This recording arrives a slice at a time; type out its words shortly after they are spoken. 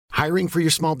Hiring for your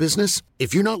small business?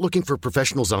 If you're not looking for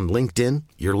professionals on LinkedIn,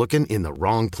 you're looking in the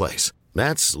wrong place.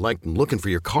 That's like looking for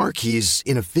your car keys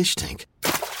in a fish tank.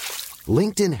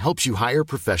 LinkedIn helps you hire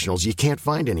professionals you can't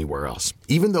find anywhere else,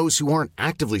 even those who aren't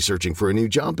actively searching for a new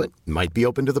job but might be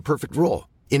open to the perfect role.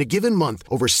 In a given month,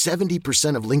 over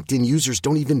 70% of LinkedIn users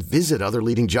don't even visit other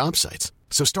leading job sites.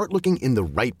 So start looking in the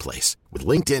right place. With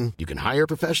LinkedIn, you can hire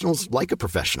professionals like a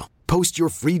professional. Post your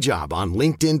free job on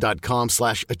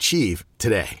linkedin.com/achieve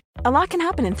today. A lot can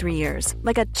happen in 3 years,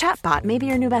 like a chatbot may be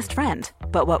your new best friend.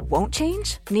 But what won't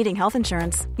change? Needing health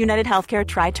insurance. United Healthcare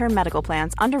Tri-Term Medical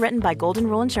Plans, underwritten by Golden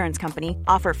Rule Insurance Company,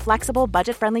 offer flexible,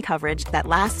 budget-friendly coverage that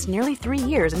lasts nearly 3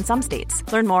 years in some states.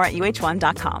 Learn more at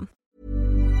uh1.com.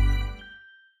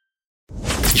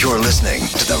 You're listening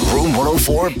to the Room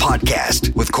 104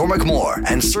 podcast with Cormac Moore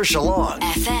and Saoirse Long.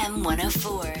 FM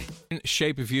 104.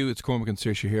 Shape of You, it's Cormac and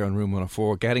Saoirse here on Room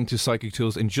 104. Getting to Psychic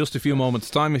Tools in just a few moments'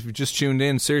 time. If you've just tuned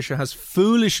in, Saoirse has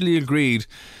foolishly agreed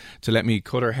to let me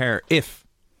cut her hair if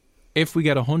we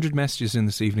get 100 messages in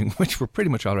this evening, which we're pretty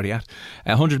much already at,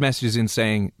 100 messages in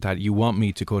saying that you want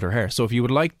me to cut her hair. So if you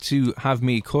would like to have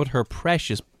me cut her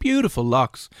precious, beautiful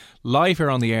locks live here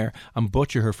on the air and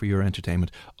butcher her for your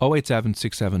entertainment, 087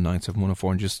 67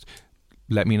 and just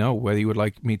let me know whether you would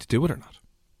like me to do it or not.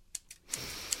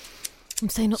 I'm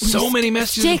saying so many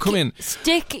messages have come in.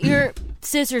 Stick your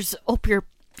scissors up your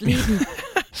bleeding.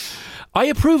 I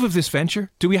approve of this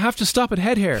venture. Do we have to stop at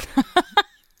head hair?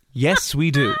 Yes,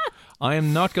 we do. I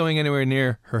am not going anywhere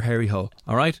near her hairy hole.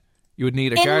 All right? You would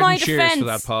need a garden shears for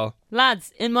that, Paul.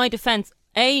 Lads, in my defence,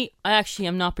 A, I actually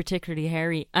am not particularly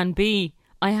hairy, and B,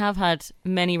 I have had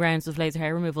many rounds of laser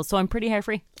hair removal, so I'm pretty hair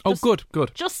free. Oh, good.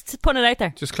 Just putting it out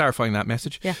there. Just clarifying that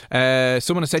message. Yeah.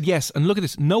 Someone has said yes, and look at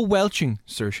this. No welching,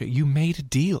 Saoirse. You made a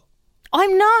deal.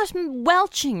 I'm not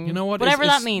welching. You know what? Whatever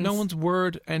that means. No one's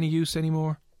word any use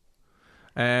anymore.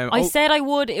 I said I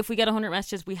would if we get 100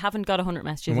 messages. We haven't got 100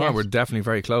 messages yet. We're definitely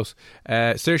very close.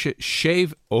 Saoirse,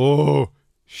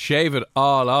 shave it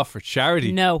all off for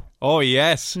charity. No. Oh,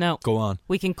 yes. No. Go on.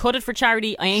 We can cut it for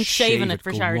charity. I ain't shaving it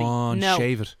for charity. Go on, no.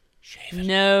 Shave it.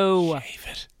 No. Shave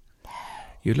it.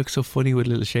 You look so funny with a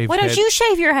little shaved head. Why don't you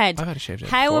shave your head? I've had a shaved head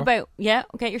How before. about,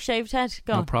 get your shaved head?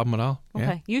 Go on. No problem at all. Okay.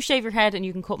 Yeah. You shave your head and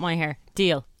you can cut my hair.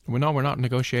 Deal. We're not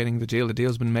negotiating the deal. The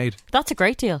deal's been made. That's a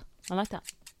great deal. I like that.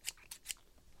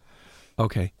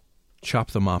 Okay.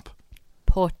 Chop them up.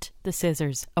 Put the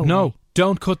scissors away. No,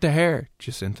 don't cut the hair,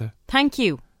 Jacinta. Thank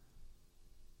you.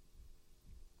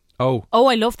 Oh,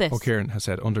 I love this. Kieran has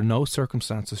said, under no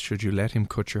circumstances should you let him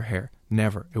cut your hair.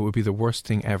 Never. It would be the worst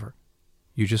thing ever.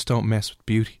 You just don't mess with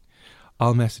beauty.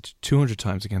 I'll message 200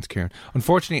 times against Kieran.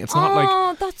 Unfortunately, it's not like...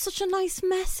 Oh, that's such a nice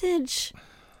message.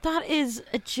 That is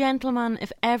a gentleman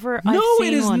if ever I've seen one. No,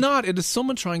 it is not. It is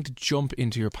someone trying to jump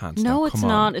into your pants. No, now. it's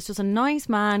not. It's just a nice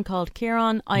man called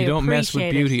Kieran. I appreciate it. You don't mess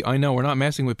with beauty. I know, we're not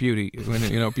messing with beauty.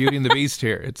 Beauty and the Beast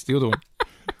here. It's the other one.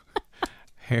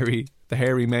 The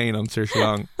hairy mane on Saoirse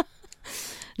Long.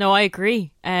 No, I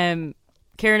agree. Kieran,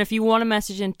 if you want to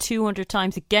message in 200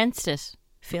 times against it,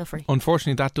 feel free.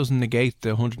 Unfortunately, that doesn't negate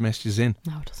the 100 messages in.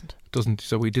 No, it doesn't. Doesn't,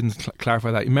 so we didn't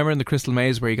clarify that. You remember in the Crystal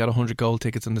Maze where you got 100 gold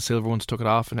tickets and the silver ones took it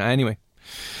off? And anyway,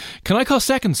 can I call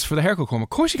seconds for the haircut comb? Of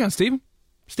course you can, Stephen.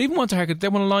 Stephen wants a haircut. They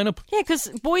want to line up. Yeah, because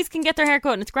boys can get their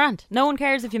haircut and it's grand. No one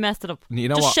cares if you messed it up. You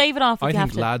know Just what? shave it off if I you have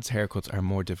think to. lads' haircuts are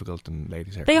more difficult than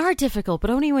ladies' haircuts. They are difficult, but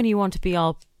only when you want to be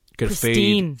all get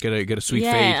pristine. A fade. Get a sweet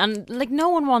fade. Yeah, and like no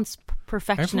one wants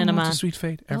perfection Everyone in a man. wants a sweet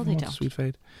fade. No, Everyone they wants a don't. sweet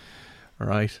fade.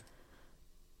 Right.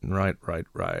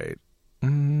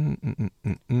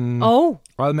 Oh.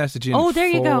 I'll message in there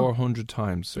you go. 400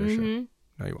 times, Saoirse. Mm-hmm.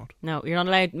 No, you won't. No, you're not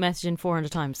allowed messaging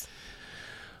 400 times.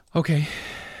 Okay.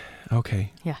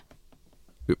 Yeah.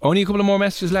 Only a couple of more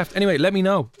messages left. Anyway, let me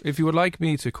know if you would like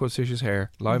me to cut Saoirse's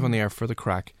hair live on the air for the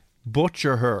crack.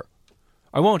 Butcher her.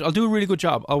 I won't. I'll do a really good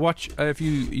job. I'll watch a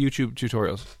few YouTube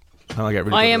tutorials. And I'll get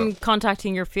really I good am at that.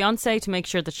 contacting your fiancée to make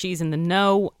sure that she's in the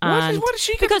know. And What is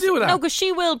she going to do with that? No, because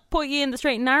she will put you in the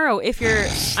straight and narrow if you're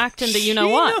acting the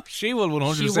you-know-what. She will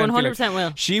 100%. She 100%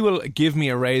 will. She will give me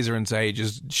a razor and say,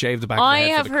 just shave the back of I the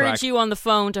head have for the heard crack. you on the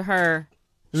phone to her.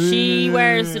 She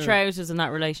wears the trousers in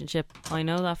that relationship. I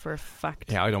know that for a fact.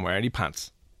 Yeah, I don't wear any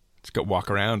pants. Just go walk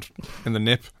around in the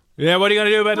nip. Yeah, what are you going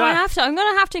to do about that? I'm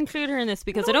going to have to include her in this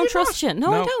because I don't trust you.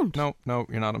 No, I don't. No,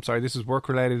 you're not. I'm sorry. This is work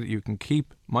related. You can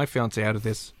keep my fiancée out of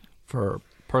this for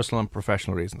personal and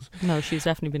professional reasons. No, she's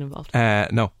definitely been involved.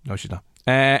 No, she's not.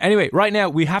 Anyway, right now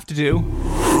we have to do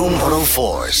Room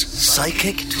 104's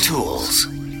Psychic Tools.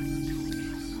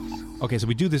 Okay, so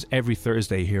we do this every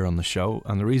Thursday here on the show,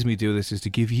 and the reason we do this is to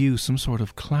give you some sort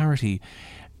of clarity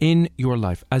in your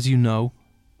life. As you know,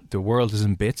 the world is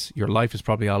in bits. Your life is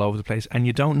probably all over the place, and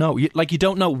you don't know. You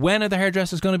don't know when are the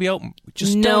hairdressers going to be open.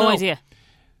 Just don't know. No idea.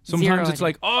 Sometimes it's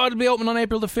like, it'll be open on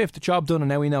April the 5th. The job done, and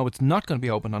now we know it's not going to be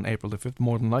open on April the 5th.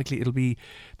 More than likely, it'll be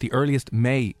the earliest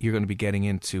May you're going to be getting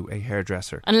into a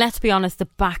hairdresser. And let's be honest, the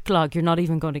backlog, you're not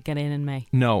even going to get in May.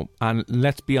 No, and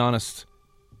let's be honest,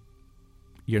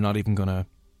 you're not even going to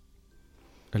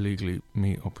illegally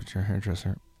meet up with your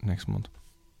hairdresser next month.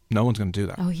 No one's going to do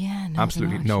that. Oh yeah, no,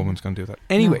 absolutely no one's going to do that.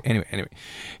 Anyway.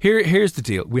 Here's the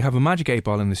deal. We have a Magic 8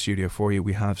 Ball in the studio for you.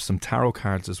 We have some tarot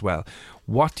cards as well.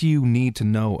 What do you need to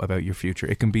know about your future?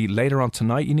 It can be later on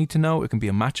tonight you need to know. It can be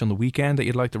a match on the weekend that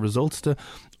you'd like the results to,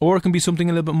 or it can be something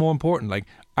a little bit more important, like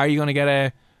are you going to get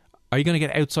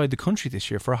outside the country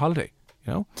this year for a holiday?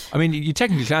 You know, I mean, you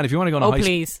technically can if you want to go on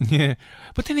please. Yeah,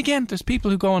 but then again, there's people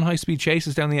who go on high speed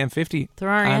chases down the M50. There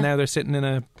are, and now they're sitting in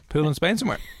a pool in Spain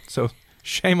somewhere. So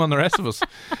shame on the rest of us.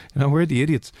 You know, we're the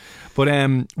idiots. But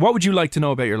what would you like to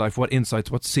know about your life? What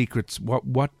insights? What secrets?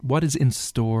 What is in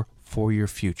store for your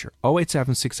future?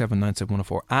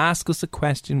 08767971004. Ask us a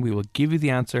question. We will give you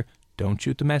the answer. Don't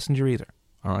shoot the messenger either.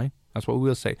 All right, that's what we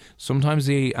will say. Sometimes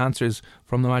the answers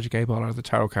from the Magic 8 Ball or the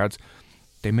tarot cards,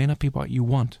 they may not be what you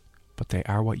want, but they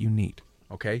are what you need.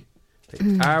 Okay,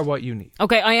 they are what you need.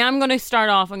 Okay, I am going to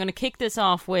start off. I'm going to kick this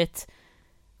off with: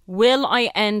 will I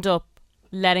end up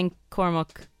letting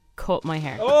Cormac cut my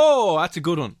hair? Oh, that's a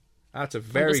good one. That's a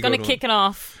very good one. I'm just going to kick it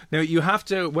off. Now, you have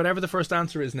to, whatever the first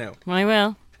answer is now. I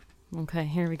will. Okay,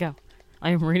 here we go. I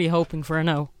am really hoping for a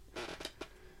no.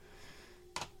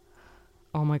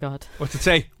 Oh my God. What's it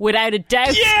say? Without a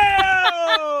doubt. Yeah!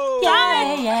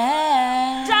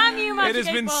 Damn you, Magic 8 Ball. It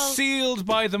has been sealed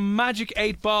by the Magic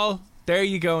 8 Ball. There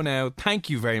you go now. Thank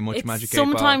you very much, Magic 8 Ball.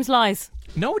 Sometimes lies.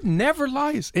 No, it never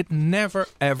lies. It never,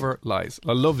 ever lies.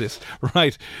 I love this.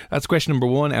 Right, that's question number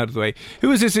 1 out of the way.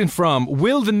 Who is this in from?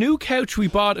 Will the new couch we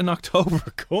bought in October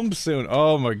come soon?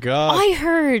 Oh my God. I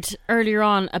heard earlier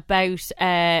on about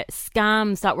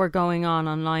scams that were going on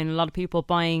online. A lot of people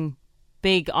buying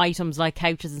big items like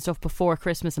couches and stuff before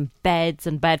Christmas, and beds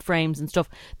and bed frames and stuff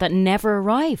that never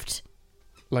arrived.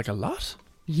 Like a lot?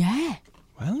 Yeah.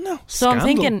 Well, no. So Scandal. I'm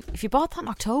thinking, if you bought that in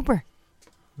October...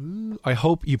 I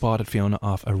hope you bought it, Fiona,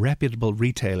 off a reputable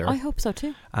retailer. I hope so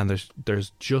too. And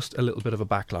there's just a little bit of a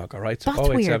backlog, all right? So that's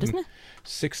weird, isn't it?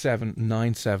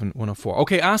 67971004.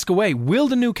 Okay, ask away. Will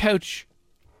the new couch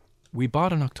we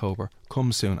bought in October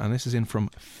come soon? And this is in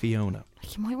from Fiona.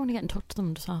 You might want to get in touch with them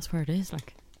and just ask where it is.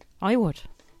 Like, I would.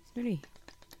 It's nearly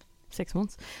 6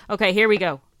 months. Okay, here we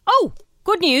go. Oh,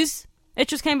 good news. It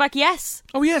just came back, yes.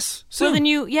 Oh, yes. Soon.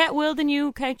 Will the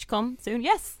new couch come soon?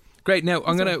 Yes. Great. Now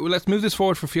let's move this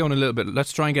forward for Fiona a little bit.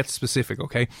 Let's try and get specific,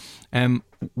 okay?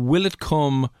 Will it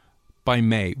come by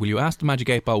May? Will you ask the Magic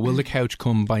 8 Ball? Will the couch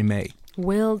come by May?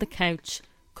 Will the couch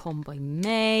come by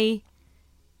May?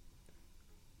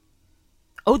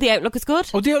 Oh, the outlook is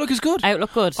good. Oh, the outlook is good.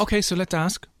 Outlook good. Okay, so let's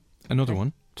ask another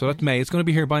one. So that's May. It's going to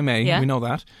be here by May. Yeah. We know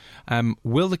that.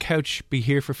 Will the couch be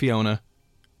here for Fiona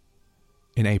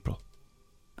in April?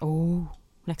 Oh,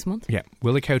 next month? Yeah.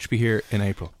 Will the couch be here in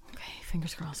April? Okay,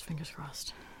 fingers crossed, fingers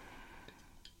crossed.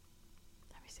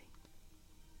 Let me see.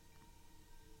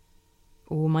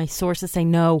 Oh, my sources say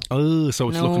no. Oh, so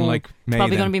it's looking like May. It's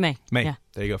probably then. going to be May. May. Yeah.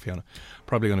 There you go, Fiona.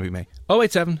 Probably going to be May.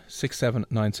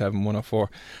 087-6797-104.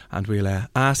 And we'll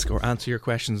ask or answer your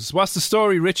questions. What's the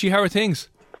story, Richie? How are things?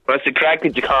 What's the crack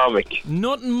with your comic?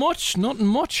 Nothing much. What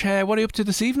are you up to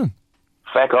this evening?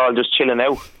 Feck all, just chilling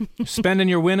out. Spending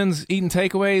your winnings, eating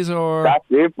takeaways, or... That's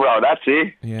it, bro, that's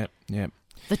it. Yeah.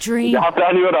 The dream. You have to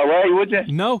any other way, would you?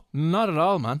 No, not at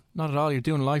all, man. Not at all. You're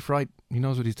doing life right. He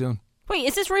knows what he's doing. Wait,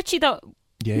 is this Richie though?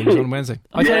 Yeah, he was on Wednesday.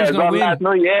 I thought he was going to win. Last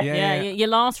night, Yeah, you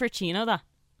lost Richie, you know that?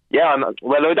 Yeah,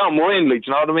 well, I don't mind, like,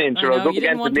 you know what I mean? Sure, I was up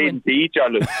against the leading teacher,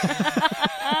 like.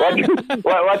 what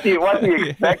do you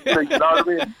expect, like, you know what I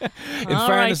mean? In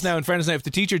fairness now, if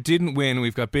the teacher didn't win,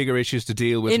 we've got bigger issues to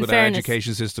deal with our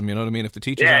education system, you know what I mean? If the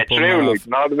teacher's yeah, not pulling true, it like, off.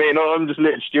 you know what I mean? I'm just a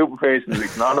little stupid person,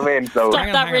 like, you know what I mean? So,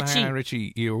 Stop that, Richie. Hang on,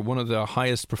 Richie, you're one of the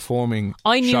highest performing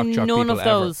I knew shock jock none people of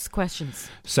those questions.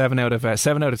 7 out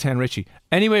of 10, Richie.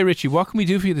 Anyway, Richie, what can we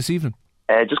do for you this evening?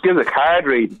 just give us a card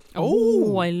reading.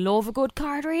 Oh, I love a good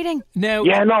card reading. Now,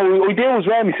 yeah, no, we do as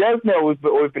well myself now.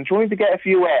 We've been trying to get a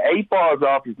few 8 balls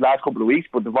off these last couple of weeks,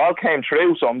 but they've all came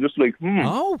through, so I'm just like,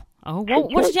 Oh,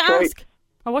 what did you ask?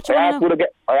 Or what you want to know?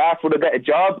 I asked would I get a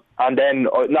job, and then,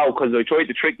 no, because I tried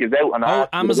to trick you out, and I asked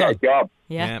Amazon. would I get a job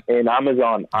in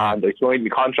Amazon, and I signed the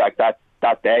contract that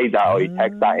that day that I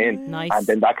text that in. Nice. And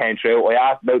then that came true.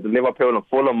 I asked about the Liverpool and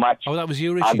Fulham match. Oh, that was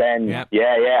you, Richie. And then,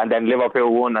 yeah, and then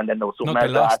Liverpool won, and then there was something No,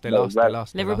 else. they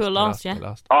lost. Liverpool lost, yeah. They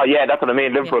lost. Oh yeah, that's what I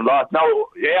mean. Liverpool lost. No,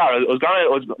 yeah, I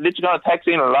was literally gonna text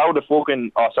in and allow the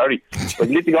fucking. Oh, sorry, I was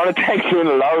literally gonna text in and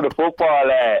allow the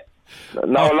football.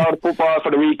 Allow the football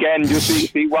for the weekend. Just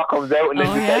see what comes out, and then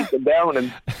you take them down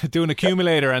and do an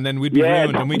accumulator, and then we'd be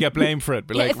ruined, and we get blamed for it.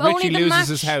 But like if only Richie the loses match,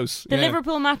 his house. The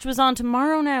Liverpool match was on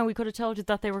tomorrow. Now we could have told you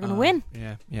that they were going to win.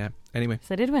 Yeah. Anyway,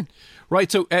 So they did win.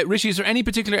 right. So, Richie, is there any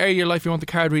particular area of your life you want the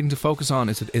card reading to focus on?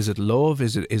 Is it love?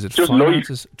 Is it just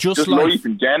finances? life. Just life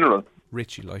in general.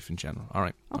 Richie, life in general. All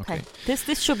right. Okay. This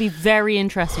should be very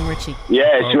interesting, Richie.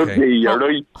 Yeah, it should Okay. be. You're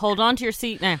right. Hold on to your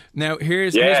seat now. Now,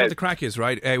 here's what the crack is,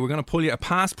 right? We're going to pull you a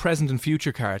past, present, and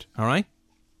future card. All right.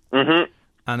 And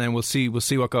then we'll see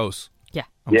what goes. Yeah.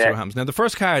 And we'll see what happens. Now, the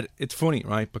first card, it's funny,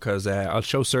 right? Because I'll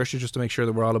show Saoirse just to make sure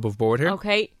that we're all above board here.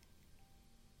 Okay.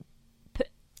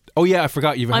 Oh yeah, I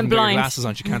forgot you haven't got your blind. glasses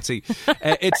on. You can't see.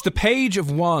 It's the Page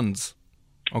of Wands.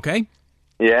 Okay.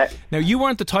 Yeah. Now, you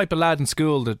weren't the type of lad in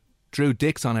school that drew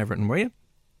dicks on everything, were you?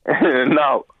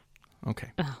 No. Okay.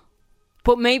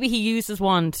 But maybe he used his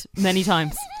wand many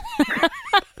times.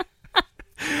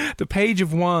 The Page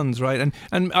of Wands, right?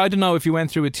 And I don't know if you went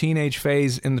through a teenage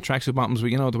phase in the tracksuit bottoms, but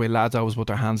you know the way lads always put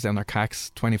their hands down their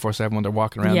cacks 24/7 when they're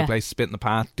walking around the place, spitting the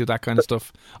path, do that kind of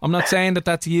stuff. I'm not saying that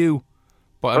that's you,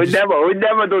 but we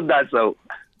never done that. So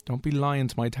don't be lying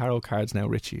to my tarot cards now,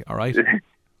 Richie. All right.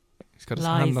 He's got his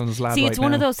Lies. hand on his lad. See, it's right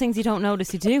one now. of those things you don't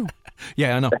notice you do.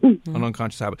 Yeah, I know. An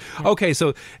unconscious habit. Okay,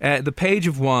 so the Page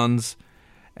of Wands,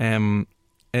 an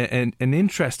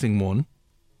interesting one,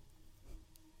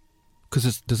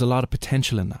 because there's a lot of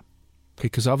potential in that. Okay,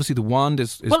 because obviously the wand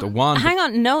is the wand. Hang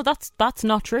on, no, that's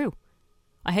not true.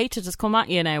 I hate to just come at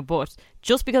you now, but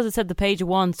just because it said the Page of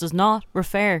Wands does not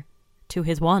refer to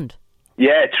his wand.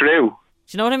 yeah, true.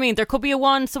 Do you know what I mean? There could be a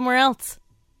wand somewhere else.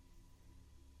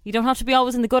 You don't have to be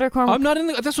always in the gutter, Cormac. I'm not in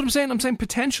the. That's what I'm saying. I'm saying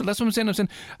potential. That's what I'm saying. I'm saying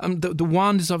the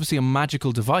wand is obviously a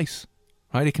magical device,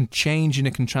 right? It can change and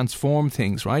it can transform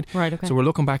things, right? Right, okay. So we're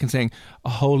looking back and saying a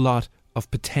whole lot of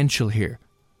potential here.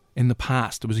 In the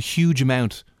past, there was a huge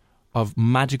amount of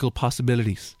magical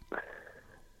possibilities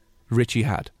Richie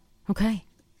had. Okay.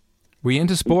 Were you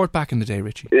into sport back in the day,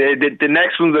 Richie? The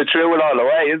next one's a true it all the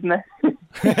way, isn't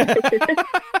it?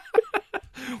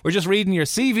 We're just reading your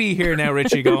CV here now,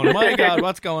 Richie, going, my God,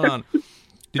 what's going on?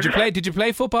 Did you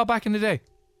play football back in the day?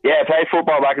 Yeah, I played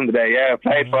football back in the day. Yeah, I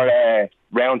played for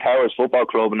Round Towers Football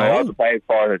Club, and I also played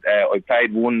for. I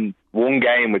played one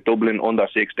game with Dublin under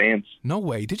 16s. No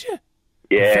way, did you?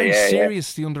 Yeah, very yeah,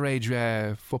 serious, the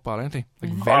underage football, aren't they?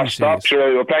 Like Oh, very stop!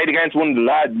 serious. Sure, I played against one of the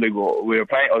lads. Like we were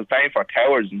playing. I was playing for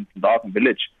Towers in Dalton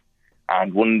Village,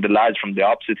 and one of the lads from the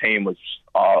opposite team was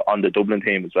on the Dublin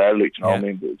team as well. Like, you know what I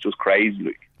mean? It's just crazy.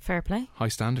 Like, Fair play. High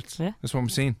standards. Yeah. That's what I'm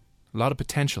seeing. A lot of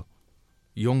potential.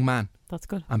 Young man. That's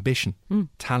good. Ambition.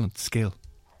 Talent. Skill.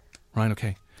 Right,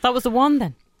 okay. That was the one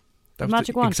then. That The was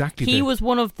magic wand. Exactly. He was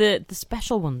one of the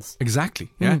special ones. Exactly.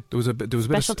 Yeah. There was a bit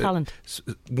Special of talent.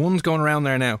 One's going around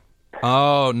there now.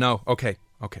 Oh no. Okay.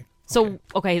 So,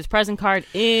 okay, his present card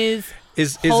is...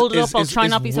 Is Hold it up, I'll try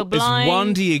not be so Is blind.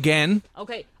 Wandy again?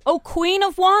 Okay. Oh, Queen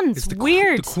of Wands. It's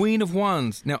Weird. The Queen of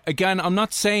Wands. Now, again, I'm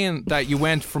not saying that you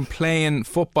went from playing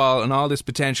football and all this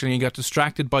potential and you got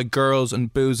distracted by girls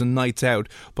and booze and nights out,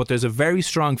 but there's a very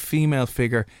strong female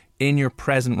figure in your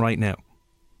present right now.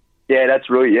 yeah, that's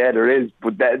right. Yeah, there is.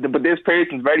 But this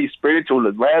person's very spiritual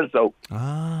as well. So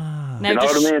Now, you know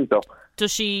what I mean? So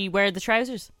does she wear the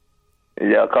trousers?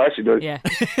 yeah, of course she does. Yeah.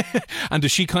 And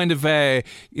does she kind of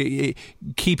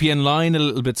keep you in line a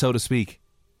little bit, so to speak?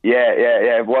 Yeah.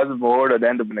 If it wasn't for her, I'd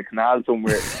end up in a canal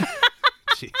somewhere.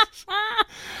 Jesus.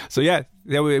 So yeah,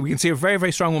 we can see a very,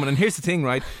 very strong woman. And here's the thing,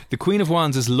 right? The Queen of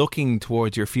Wands is looking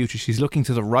towards your future. She's looking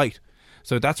to the right.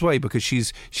 So that's why, because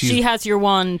she's She has your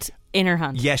wand in her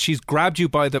hand. yeah, she's grabbed you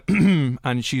by the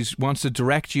and she wants to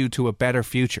direct you to a better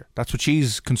future. That's what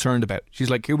she's concerned about. She's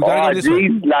like, here, we gotta go this way.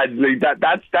 Jeez, lads, like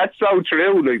that's so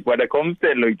true. Like when it comes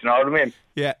to it, like, you know what I mean?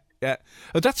 Yeah.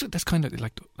 Oh, that's kind of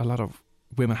like a lot of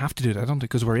women have to do that, don't they?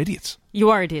 Because we're idiots. You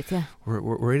are idiots, yeah.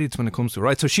 We're idiots when it comes to it.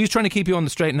 Right. So she's trying to keep you on the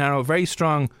straight and narrow. Very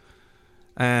strong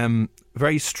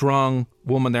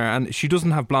woman there, and she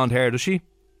doesn't have blonde hair, does she?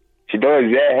 She does.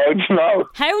 Yeah. How do you know?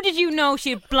 How did you know she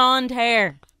had blonde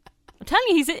hair? I'm telling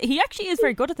you, he actually is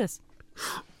very good at this.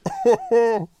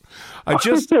 I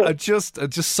just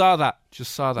saw that.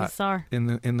 Just saw that You saw her.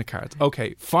 in the cards.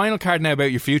 Okay, final card now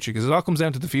about your future, because it all comes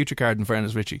down to the future card. In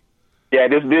fairness, Richie. Yeah,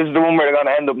 this is the one where they're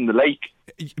gonna end up in the lake.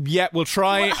 Yeah, we'll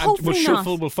try. Well, And we'll hopefully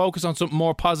shuffle. not. We'll focus on something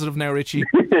more positive now, Richie.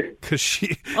 Because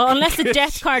Well, unless the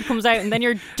death card comes out and then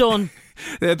you're done.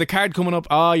 the card coming up.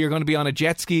 You're going to be on a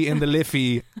jet ski in the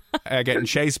Liffey, getting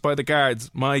chased by the guards.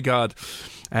 My God.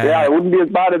 Yeah, it wouldn't be as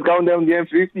bad as going down the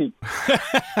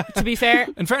M50. To be fair,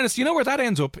 In fairness, you know where that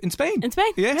ends up? In Spain. In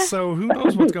Spain, Yes. yeah. So who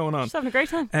knows what's going on? just having a great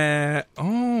time.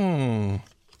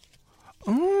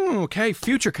 Okay.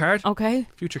 Future card. Okay.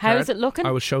 Future card. How's it looking?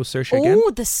 I will show Saoirse again.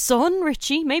 Oh, the sun,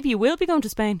 Richie. Maybe you will be going to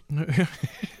Spain.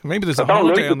 Maybe there's a I don't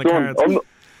holiday like on the the sun. cards.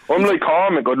 I'm like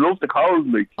Cormac. I love the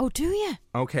cold. Like, Oh, do you?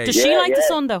 Okay. Does she Yeah, like the yeah.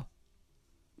 sun, though?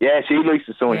 yeah, she likes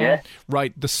the sun. Yeah.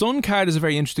 Right. The sun card is a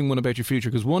very interesting one about your future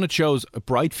because one, it shows a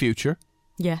bright future,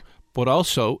 Yeah. but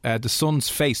also the sun's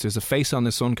face. There's a face on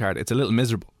the sun card. It's a little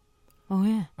miserable. Oh,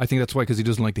 yeah. I think that's why, because he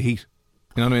doesn't like the heat.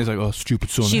 You know what I mean? He's like, oh, stupid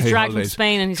sun. She's I hate dragged him to holidays.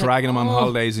 Spain and he's like, dragging him on "Oh."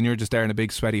 holidays, and you're just there in a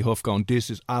big sweaty huff going, this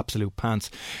is absolute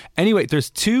pants. Anyway, there's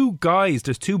two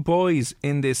boys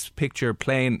in this picture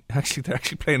playing. Actually, they're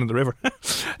actually playing in the river.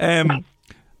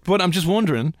 But I'm just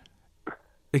wondering,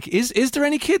 like, is there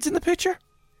any kids in the picture?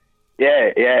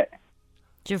 Yeah, yeah,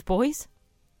 Do you have boys?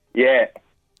 yeah.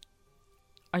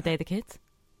 Are they the kids?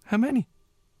 How many?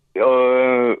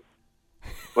 Well,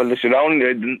 there should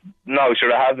only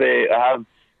should I have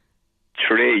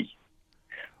 3,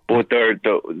 but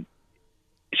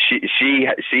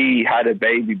she had a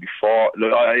baby before.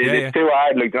 Look, it's too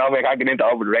hard. Like, I can't get into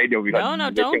over the radio because No,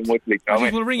 it's don't. too much, like,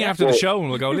 We'll ring you after the show and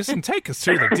we'll go, listen, take us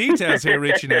through the details here,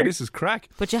 Richie. Now, this is crack.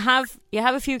 But you have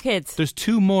a few kids. There's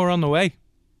 2 more on the way.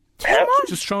 Yeah.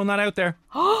 Just throwing that out there.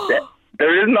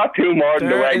 There is not 2 more in the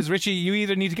There way. is, Richie. You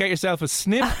either need to get yourself a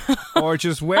snip or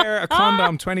just wear a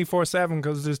condom 24/7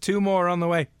 because there's 2 more on the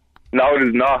way. No,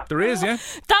 there's not. There is, yeah.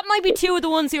 That might be 2 of the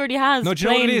ones he already has. No, do you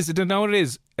know what it playing- is? I don't know what it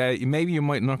is. Maybe you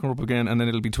might knock her up again and then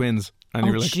it'll be twins. And Oh,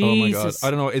 you're like, oh my God. Jesus. I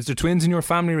don't know. Is there twins in your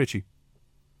family, Richie?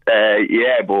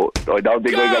 Yeah, but I don't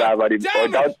think I'm gonna have any.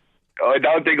 damn it. I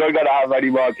don't think I'm gonna have any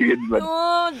more kids. But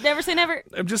Oh, never say never.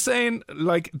 I'm just saying,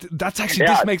 like, that's actually,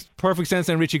 Yeah. this makes perfect sense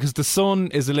then, Richie, because the son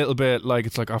is a little bit like,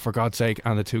 it's like, oh, for God's sake,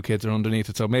 and the 2 kids are underneath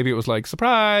it. So maybe it was like,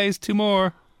 surprise, 2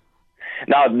 more.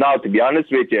 no, to be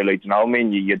honest with you, like, you know what I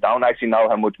mean, you don't actually know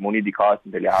how much money they cost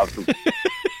until you have them.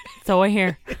 So I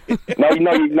hear. you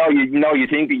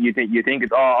think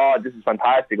it's this is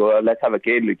fantastic. Well, let's have a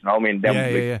kid. Like, you know what I mean? Then,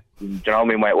 Yeah. Do you know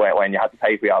what I mean? When you have to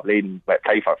pay for your bleeding,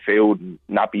 pay for food and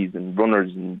nappies and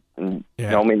runners and you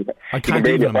know what I mean? I You can't can even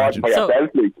really afford imagine. for So- yourself,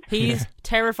 like. He's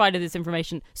terrified of this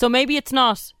information. So maybe it's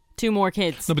not 2 more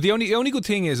kids. No, but the only good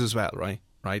thing is as well,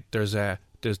 right? There's the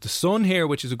sun here,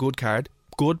 which is a good card,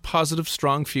 good, positive,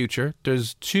 strong future.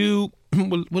 There's 2.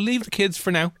 We'll leave the kids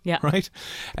for now. Yeah. Right.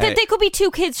 They could be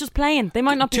 2 kids just playing. They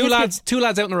might not be Two his lads, kids. 2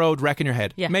 lads out in the road wrecking your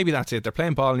head. Yeah. Maybe that's it. They're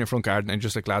playing ball in your front garden, and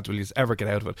just like, lads, will you ever get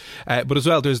out of it? But as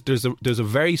well, there's a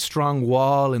very strong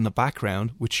wall in the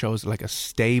background which shows like a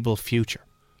stable future.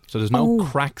 So there's no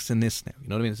cracks in this now. You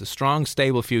know what I mean? It's a strong,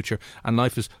 stable future, and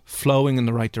life is flowing in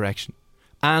the right direction.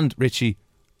 And Richie,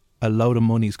 a load of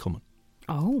money's coming.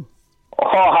 Oh.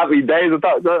 Oh, happy days! I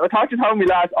thought you told me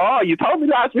you told me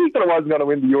last week that I wasn't going to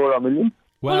win the Euro Million.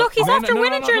 Well, look, he's after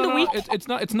winning during the week.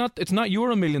 It's not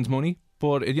Euro Millions money,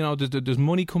 but there's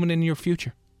money coming in your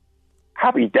future.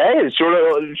 Happy days!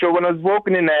 Sure. When I was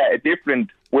working in a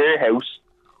different warehouse,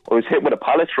 I was hit with a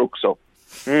pallet truck. So.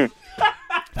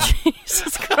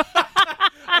 Jesus Christ.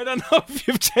 I don't know if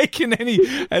you've taken any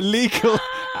illegal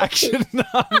action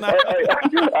on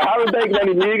that. I haven't taken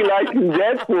any legal action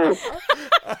yet,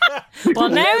 so. Well,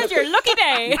 now's your lucky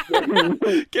day.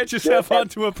 Get yourself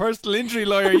onto a personal injury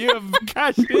lawyer. You have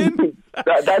cashed in.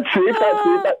 That's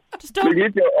it. Just don't.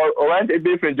 I went to a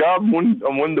different job. One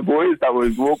of the boys that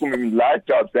was working with me last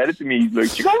job said it to me. He's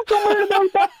like, "You got somewhere about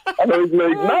that?" And I was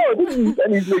like, "No, I didn't."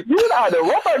 And he's like, "You had a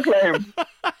rubber claim."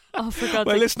 Oh, for God's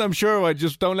Well, sake. listen, I'm sure I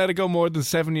just don't let it go more than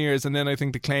 7 years, and then I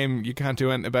think the claim you can't do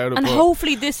anything about it. And but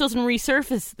hopefully this doesn't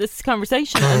resurface this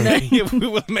conversation. And then, we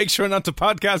will make sure not to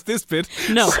podcast this bit.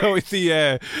 No. So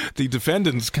the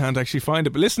defendants can't actually find it.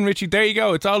 But listen, Richie, there you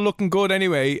go. It's all looking good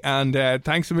anyway. And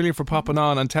thanks a million for popping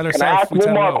on. And tell Can I herself. ask we one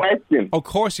tell more her no. question? Of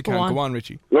course you can. on. Go on,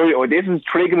 Richie. Oh, this is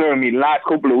triggering me the last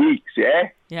couple of weeks. Yeah,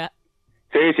 yeah.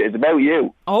 seriously, it's about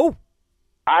you. Oh.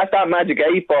 Ask that Magic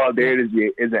 8 Ball there is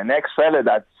an ex-fella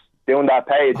that's doing that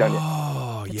page on you.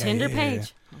 Oh, The yeah. Tinder yeah,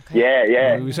 page.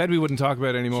 Yeah. We said we wouldn't talk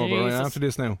about it anymore, but Jesus. right after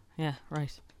this now. Yeah,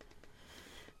 right.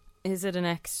 Is it an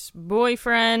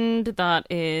ex-boyfriend that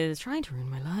is trying to ruin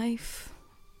my life?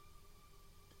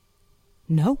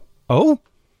 No. Oh?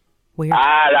 Weird.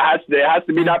 There has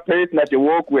to be that person that you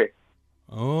work with.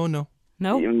 Oh, no.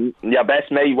 No. Your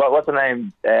best mate. What's her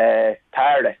name?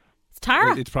 Tara. It's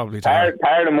Tara. It's probably Tara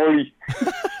Murray.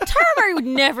 Tara Murray would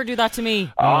never do that to me.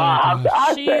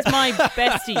 She's my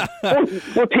bestie.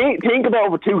 But think about it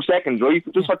for 2 seconds, right?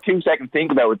 Just for 2 seconds,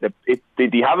 think about it.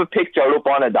 Did you have a picture up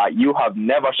on it that you have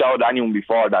never showed anyone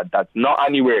before that's not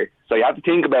anywhere? So you have to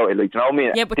think about it, like, you know what I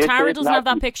mean? Yeah, but Tara doesn't have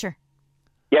that picture.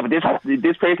 Yeah, but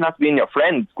this person has to be in your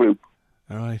friends group.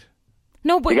 All right.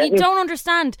 No, but you don't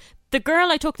understand. The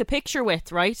girl I took the picture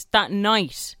with, right, that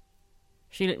night,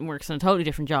 she works on a totally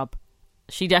different job.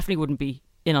 She definitely wouldn't be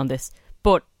in on this.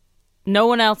 But no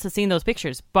one else has seen those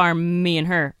pictures, bar me and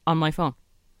her, on my phone.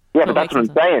 Yeah, but that's what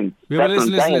I'm saying. Yeah,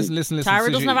 listen. Tara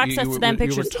doesn't have access to them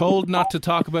pictures. You were told not to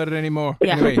talk about it anymore.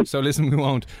 Yeah. Anyway, so listen, we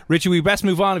won't. Richie, we best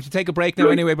move on if you take a break now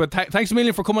anyway. But thanks a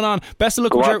million for coming on. Best of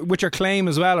luck with your claim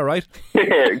as well, all right?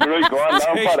 Yeah, great. Go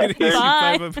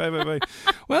on. Bye.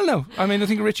 Well, no. I mean, I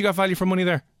think Richie got value for money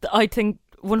there. I think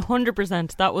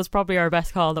 100% that was probably our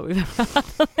best call that we've ever had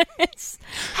on this.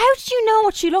 How did you know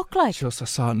what she looked like? Just I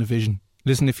saw it in a vision.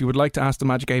 Listen, if you would like to ask the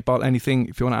Magic 8 Ball anything,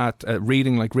 if you want to add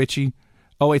reading like Richie,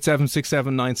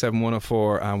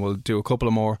 08767971004, and we'll do a couple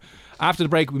of more after the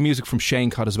break with music from Shane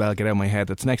Cott as well. Get out of my head.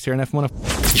 That's next here on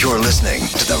FM104. You're listening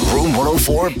to the Room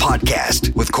 104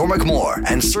 podcast with Cormac Moore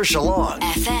and Saoirse Long.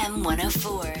 FM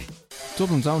 104.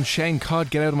 Dublin's own Shane Cott,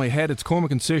 get out of my head. It's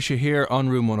Cormac and Saoirse here on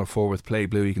Room 104 with Play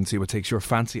Blue. You can see what takes your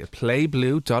fancy at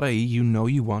playblue.ie. You know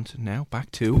you want. Now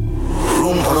back to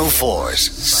Room 104's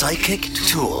Psychic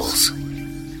Tools.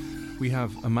 We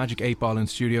have a Magic 8 Ball in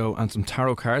studio and some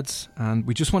tarot cards, and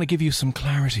we just want to give you some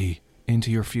clarity into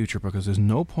your future, because there's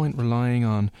no point relying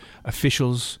on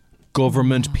officials,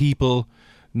 government, people,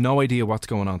 no idea what's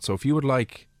going on. So if you would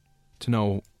like to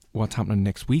know what's happening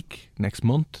next week, next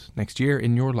month, next year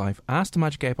in your life, ask the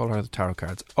Magic 8 Ball or the tarot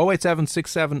cards.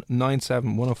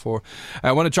 08767971004.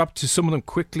 I want to drop to some of them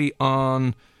quickly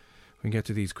on, we can get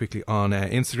to these quickly on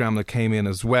Instagram that came in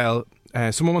as well.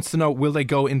 Someone wants to know, will they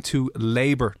go into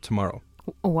labour tomorrow?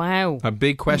 Wow. A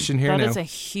big question here now. That is a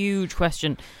huge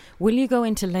question. Will you go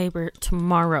into labour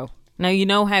tomorrow? Now, you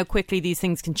know how quickly these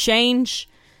things can change.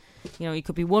 You know, you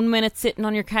could be 1 minute sitting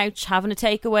on your couch having a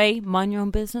takeaway, mind your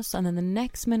own business, and then the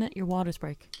next minute your waters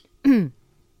break.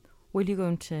 Will you go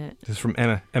into... This is from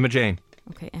Emma Jane.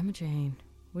 Okay, Emma Jane.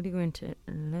 Will you go into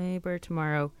labour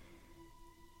tomorrow?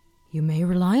 You may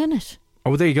rely on it.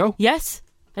 Oh, there you go. Yes,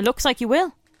 it looks like you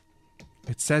will.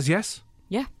 It says yes?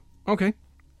 Yeah. Okay.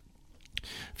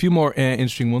 A few more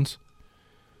interesting ones.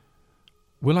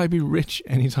 Will I be rich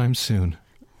anytime soon?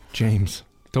 James.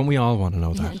 Don't we all want to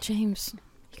know that? Yeah, James.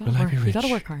 Will I be rich? You got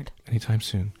to work hard. Anytime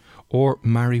soon. Or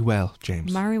marry well,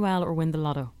 James. Marry well or win the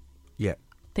lotto. Yeah.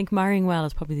 I think marrying well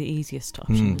is probably the easiest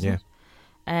option. Yeah.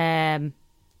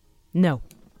 No.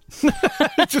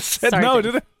 I just said Sorry, no,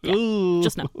 James. did I? Yeah,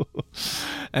 just no.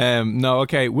 No,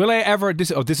 okay. Will I ever...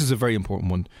 This is a very important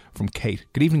one from Kate.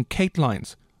 Good evening, Kate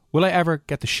Lyons. Will I ever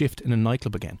get the shift in a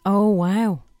nightclub again? Oh,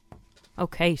 wow. Oh,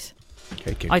 Kate.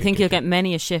 I think you'll get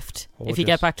many a shift if you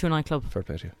get back to a nightclub. Fair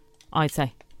play to you. I'd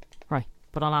say. Right,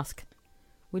 but I'll ask.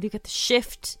 Will you get the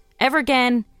shift ever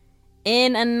again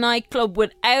in a nightclub?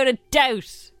 Without a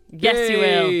doubt. Yes, you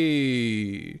will.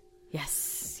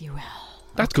 Yes, you will.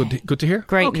 That's good to hear.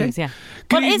 Great Okay. news, yeah.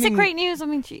 Good But is it evening. great news? I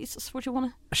mean, Jesus, what do you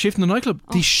want to... A shift in the nightclub.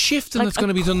 The shifting that's going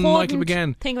to be done in the nightclub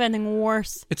again. Think of anything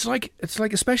worse. It's like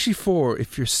especially for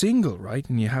if you're single, right,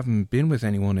 and you haven't been with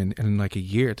anyone in like a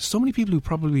year. There's so many people who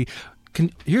probably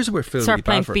can. Here's where Phil Start really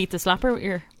playing bad for. Beat the Slapper with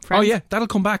your friends. Oh yeah, that'll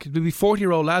come back. There'll be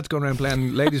 40-year-old lads going around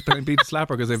playing, ladies playing Beat the Slapper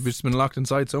because they've just been locked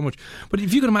inside so much. But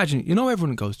if you can imagine, you know,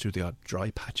 everyone goes through the odd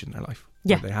dry patch in their life.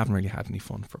 Yeah. Where they haven't really had any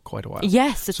fun for quite a while.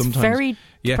 Yes, it's very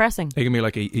depressing. It can be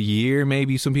like a year,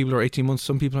 maybe. Some people are 18 months.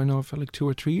 Some people I know have felt like 2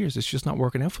 or 3 years. It's just not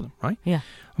working out for them, right? Yeah.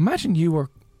 Imagine you were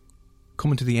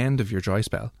coming to the end of your dry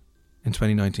spell in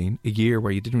 2019, a year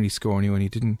where you didn't really score anyone, you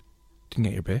didn't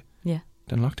get your bit. Yeah.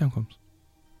 Then lockdown comes,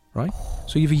 right?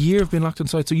 So you have a year of being locked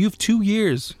inside. So you have 2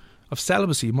 years of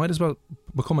celibacy. You might as well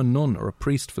become a nun or a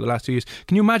priest for the last 2 years.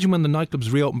 Can you imagine when the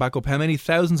nightclubs reopen back up, how many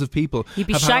thousands of people You'd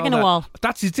be have had all shagging a that? wall.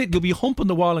 That's it. You'll be humping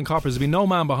the wall in Coppers. There'll be no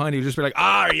man behind you. You'll just be like,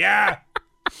 yeah.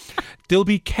 There'll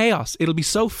be chaos. It'll be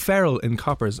so feral in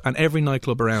Coppers and every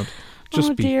nightclub around.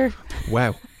 Just be dear.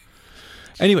 wow.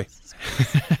 Anyway,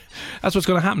 that's what's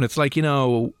going to happen. It's like, you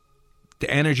know, the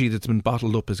energy that's been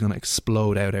bottled up is going to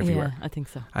explode out everywhere. Yeah, I think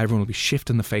so. Everyone will be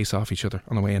shifting the face off each other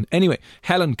on the way in. Anyway,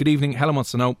 Helen, good evening. Helen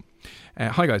wants to know,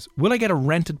 hi guys, will I get a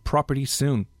rented property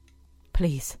soon?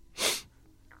 Please.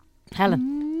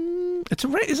 Helen.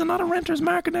 Is it not a renter's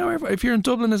market now? If you're in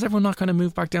Dublin, has everyone not kind of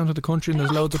moved back down to the country and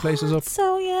there's loads of places up?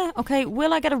 So, yeah. Okay,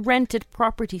 will I get a rented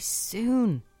property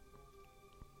soon?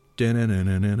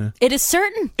 Da-na-na-na-na. It is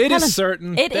certain. It Helen. is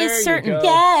certain. It There is you certain. go.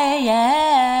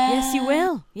 Yes, you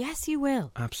will. Yes, you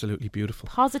will. Absolutely beautiful.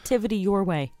 Positivity your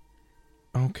way.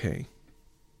 Okay.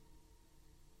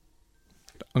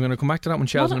 I'm going to come back to that one,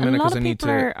 Chelsea, in a minute lot because I of need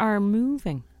people to. are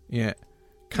moving Yeah.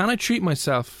 Can I treat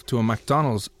myself to a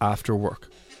McDonald's after work?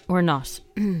 or not,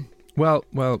 Well,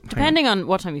 hang on. depending on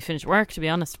what time you finish work. To be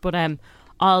honest, but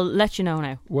I'll let you know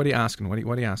now. What are you asking? What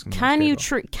are you asking? Can you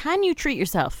Gabriel? can you treat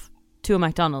yourself to a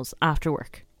McDonald's after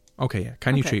work? Okay, yeah.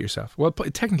 Can you Okay. treat yourself? Well,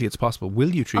 technically it's possible.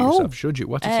 Will you treat Oh. yourself? Should you?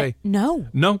 What do you say? No.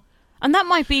 No. And that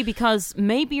might be because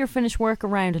maybe you're finished work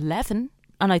around 11,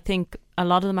 and I think a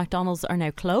lot of the McDonald's are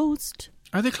now closed.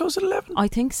 Are they closed at 11? I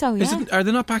think so, yeah. Are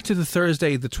they not back to the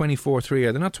Thursday, the 24/3?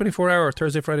 Are they not 24-hour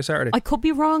Thursday, Friday, Saturday? I could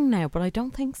be wrong now, but I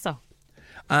don't think so.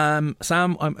 Sam,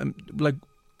 I'm like...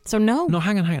 So no. No,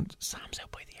 hang on. Sam's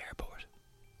out by the airport.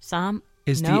 Sam,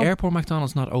 Is no. the airport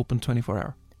McDonald's not open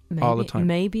 24-hour all the time?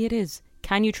 Maybe it is.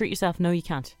 Can you treat yourself? No, you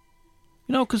can't.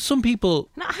 You know, because some people...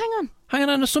 No, hang on.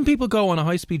 Some people go on a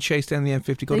high-speed chase down the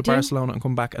M50, go They to do. Barcelona and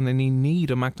come back, and then they need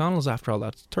a McDonald's after all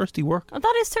that. It's thirsty work. Oh,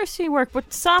 that is thirsty work,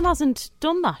 but Sam hasn't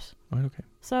done that. Right, okay.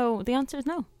 So the answer is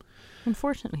no,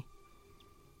 unfortunately.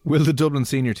 Will the Dublin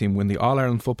senior team win the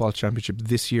All-Ireland Football Championship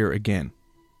this year again?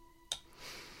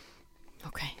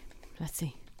 Okay, let's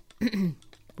see.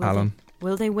 Alan?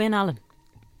 Will they win, Alan?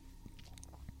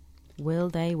 Will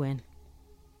they win?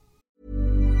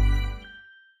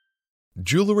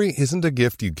 Jewelry isn't a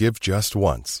gift you give just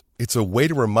once. It's a way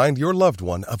to remind your loved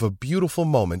one of a beautiful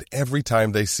moment every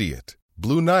time they see it.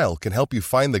 Blue Nile can help you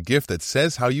find the gift that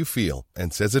says how you feel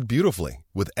and says it beautifully,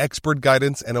 with expert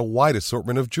guidance and a wide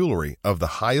assortment of jewelry of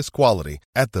the highest quality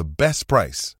at the best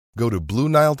price. Go to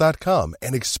BlueNile.com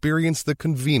and experience the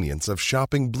convenience of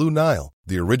shopping Blue Nile,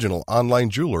 the original online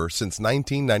jeweler since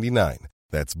 1999.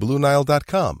 That's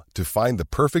BlueNile.com to find the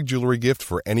perfect jewelry gift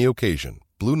for any occasion.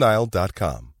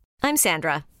 BlueNile.com. I'm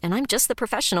Sandra, and I'm just the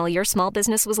professional your small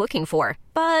business was looking for.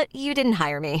 But you didn't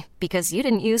hire me because you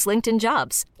didn't use LinkedIn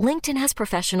Jobs. LinkedIn has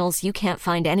professionals you can't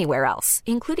find anywhere else,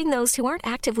 including those who aren't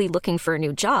actively looking for a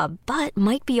new job, but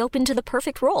might be open to the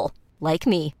perfect role, like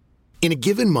me. In a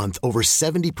given month, over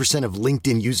 70% of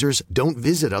LinkedIn users don't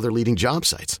visit other leading job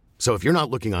sites. So if you're not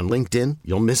looking on LinkedIn,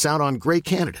 you'll miss out on great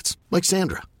candidates like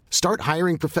Sandra. Start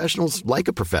hiring professionals like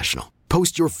a professional.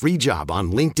 Post your free job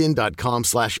on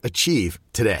linkedin.com/achieve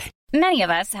today. Many of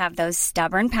us have those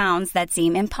stubborn pounds that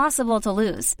seem impossible to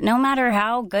lose, no matter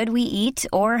how good we eat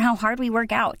or how hard we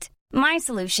work out. My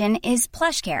solution is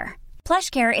PlushCare.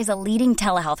 PlushCare is a leading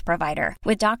telehealth provider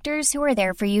with doctors who are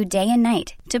there for you day and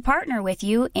night to partner with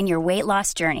you in your weight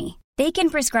loss journey. They can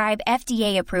prescribe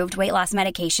FDA-approved weight loss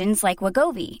medications like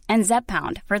Wegovy and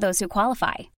Zepbound for those who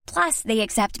qualify. Plus, they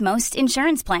accept most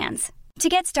insurance plans. To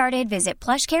get started, visit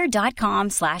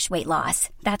plushcare.com/weightloss.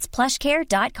 That's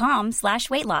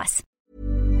plushcare.com/weightloss.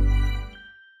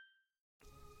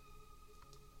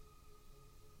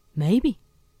 Maybe.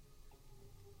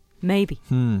 Maybe.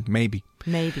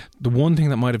 The one thing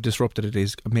that might have disrupted it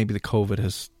is maybe the COVID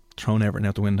has thrown everything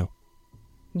out the window.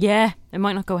 Yeah, it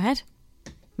might not go ahead.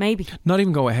 Maybe. Not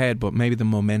even go ahead, but maybe the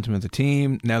momentum of the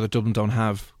team, now that Dublin don't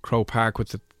have Croke Park with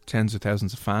the tens of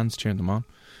thousands of fans cheering them on,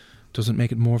 doesn't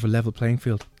make it more of a level playing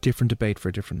field. Different debate for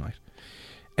a different night.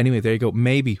 Anyway, there you go.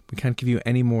 Maybe. We can't give you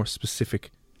any more specific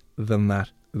than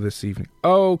that this evening.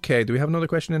 Okay, do we have another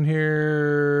question in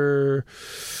here?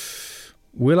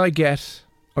 Will I get...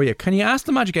 Oh yeah, can you ask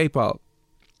the Magic 8 Ball,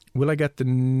 will I get the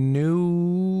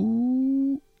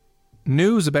news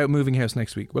about moving house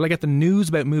next week? Will I get the news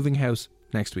about moving house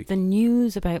next week? The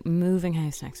news about moving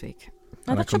house next week. Oh,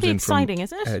 And that should comes be in from, exciting,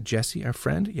 isn't it? Jessie, our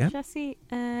friend, yeah. Jessie,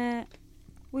 will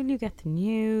you get the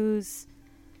news?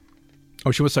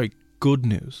 Oh, she was, sorry, good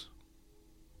news.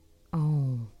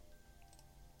 Oh.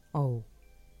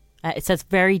 It says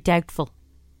very doubtful.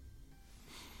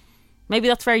 Maybe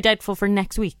that's very doubtful for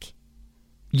next week.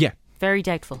 Yeah. Very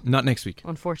doubtful. Not next week.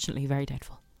 Unfortunately, very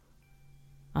doubtful.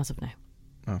 As of now.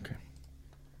 Okay.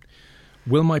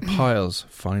 Will my piles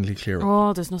finally clear up?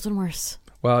 Oh, there's nothing worse.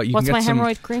 Well, you What's can my get some,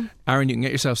 hemorrhoid cream? Aaron, you can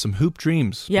get yourself some hoop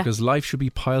dreams. Yeah. Because life should be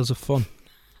piles of fun.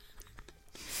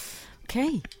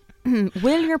 Okay.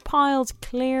 Will your piles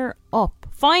clear up?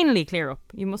 Finally clear up.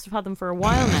 You must have had them for a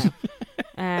while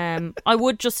now. I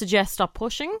would just suggest stop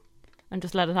pushing and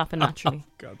just let it happen naturally.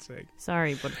 Oh, God's sake.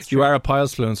 Sorry, but it's You true. are a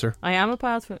piles fluencer. I am a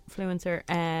piles fluencer.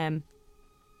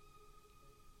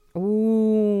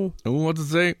 Ooh, Oh, what does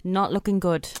it say? not looking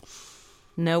good.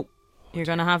 Nope. You're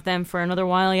going to have them for another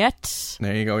while yet.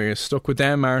 There you go. You're stuck with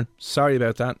them, Aaron. Sorry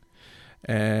about that.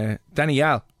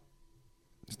 Danielle.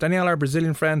 Is Danielle our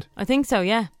Brazilian friend? I think so,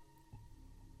 yeah.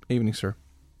 Evening, sir.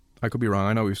 I could be wrong.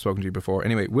 I know we've spoken to you before.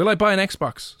 Anyway, will I buy an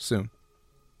Xbox soon?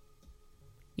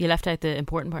 You left out the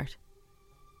important part.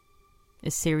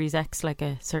 Is Series X like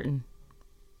a certain...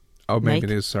 Oh, maybe make?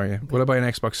 it is. Sorry. Yeah. Okay. Will I buy an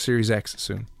Xbox Series X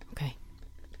soon? Okay.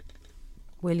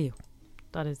 Will you?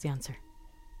 That is the answer.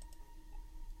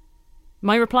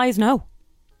 My reply is no.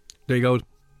 There you go,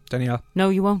 Danielle. No,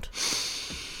 you won't.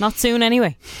 Not soon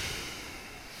anyway.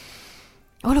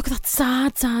 Oh, look at that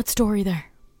sad story there.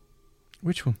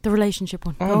 Which one? The relationship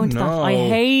one. Oh, Go into no. that.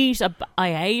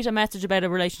 I hate a message about a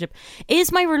relationship.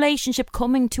 Is my relationship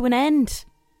coming to an end?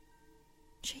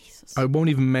 Jesus. I won't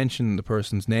even mention the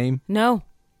person's name. No.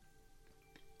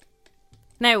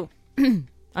 Now,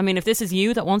 I mean, if this is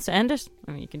you that wants to end it,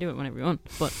 I mean, you can do it whenever you want.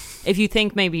 But if you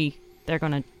think maybe they're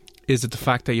going to... Is it the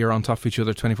fact that you're on top of each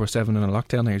other 24/7 in a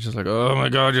lockdown and you're just like, oh my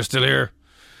God, you're still here?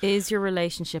 Is your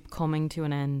relationship coming to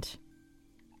an end?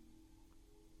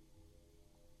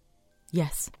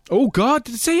 Yes. Oh God,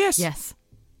 did it say yes? Yes.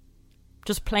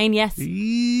 Just plain yes.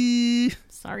 Eee.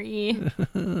 Sorry.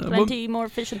 Plenty more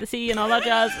fish in the sea and all that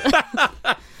jazz.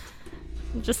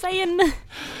 I'm just saying.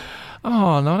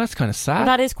 Oh no, that's kind of sad. Well,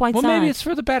 that is quite sad. Well, maybe it's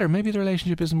for the better. Maybe the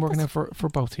relationship isn't working out for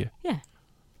both of you. Yeah.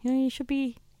 You know, you should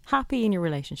be happy in your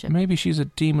relationship. Maybe she's a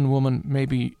demon woman.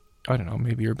 Maybe, I don't know,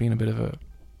 maybe you're being a bit of a...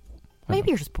 Maybe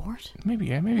you're just bored. Maybe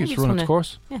it's just run its wanna-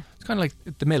 course. Yeah. It's kind of like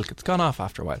the milk. It's gone off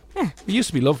after a while. Yeah. It used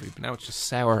to be lovely, but now it's just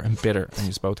sour and bitter and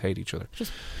you both hate each other.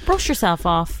 Just brush yourself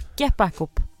off, get back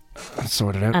up Let's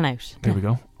sort it out. and out. There we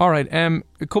go. All right. Time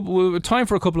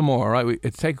for a couple more. All right.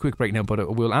 It's take a quick break now,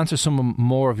 but we'll answer some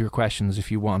more of your questions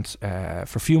if you want for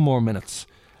a few more minutes.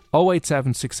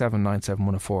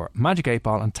 08767971004. Magic 8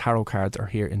 Ball and tarot cards are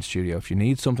here in studio. If you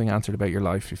need something answered about your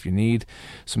life, if you need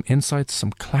some insights,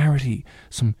 some clarity,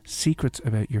 some secrets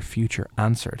about your future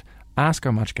answered, ask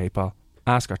our Magic 8 Ball,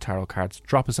 ask our tarot cards.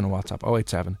 Drop us in a WhatsApp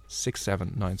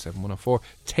 08767971004.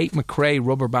 Tate McRae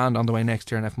Rubber Band on the way next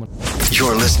year on FM1.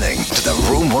 You're listening to the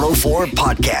Room 104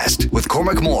 podcast with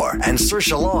Cormac Moore and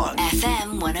Saoirse Long.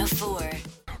 FM 104.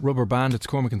 Rubber Band, it's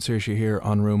Cormac and Saoirse here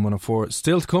on Room 104.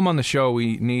 Still to come on the show,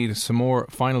 we need some more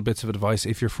final bits of advice.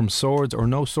 If you're from Swords or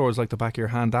no Swords like the back of your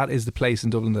hand, that is the place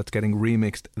in Dublin that's getting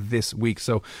remixed this week.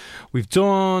 So we've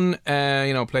done,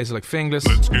 places like Finglas.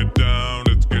 Let's get down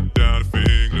to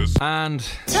Finglas. And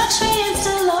Touch me and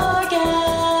still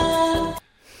again.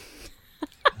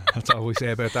 that's all we say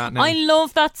about that now. I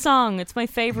love that song. It's my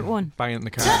favourite one. Bang it in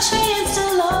the car. Touch me and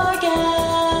still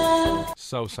again.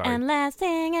 So sorry. And last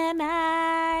thing at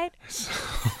night.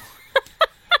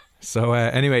 So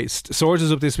anyway, Swords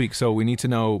is up this week, so we need to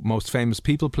know most famous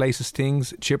people, places,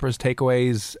 things, chippers,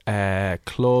 takeaways,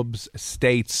 clubs,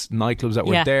 estates, nightclubs that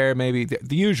were there, maybe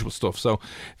the usual stuff. So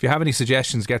if you have any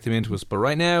suggestions, get them into us. But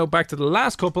right now, back to the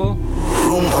last couple.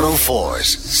 Room 104's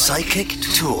Psychic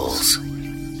Tools.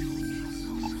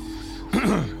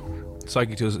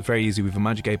 Psychic Tools is very easy. We have a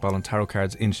Magic 8 Ball and tarot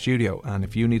cards in studio, and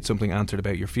if you need something answered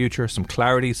about your future, some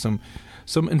clarity, some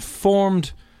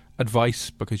informed advice,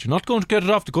 because you're not going to get it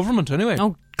off the government anyway.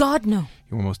 Oh God, no.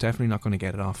 You're most definitely not going to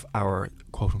get it off our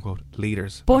quote unquote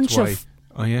leaders. Bunch That's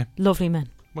why, of lovely men.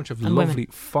 bunch of and lovely,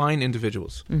 women. fine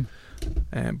individuals.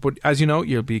 But as you know,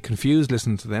 you'll be confused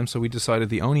listening to them, so we decided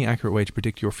the only accurate way to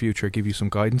predict your future, give you some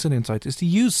guidance and insights, is to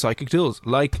use psychic tools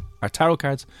like our tarot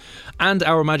cards and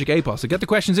our Magic 8 Ball. So get the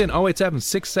questions in 087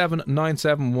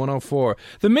 6797 104.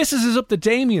 The missus is up to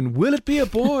Damien. Will it be a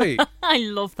boy? I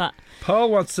love that. Paul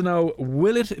wants to know,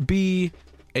 will it be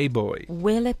a boy?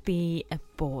 Will it be a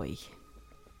boy?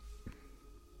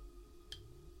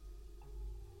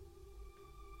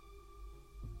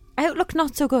 Outlook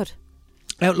not so good.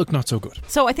 Outlook not so good.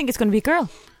 So I think it's going to be a girl.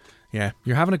 Yeah,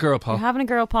 you're having a girl, Paul. You're having a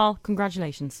girl, Paul.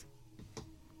 Congratulations.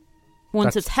 Once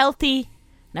That's- it's healthy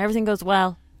and everything goes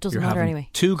well, doesn't You're matter having anyway.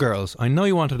 2 girls. I know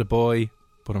you wanted a boy,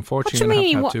 but unfortunately What do you're you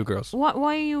going to mean? have to have 2 girls.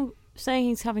 Why are you saying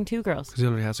he's having 2 girls? Because he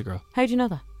already has a girl. How do you know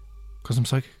that? Because I'm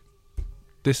psychic.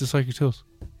 This is Psychic Tools.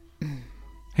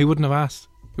 He wouldn't have asked.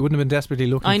 He wouldn't have been desperately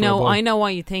looking for a boy. I know why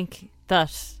you think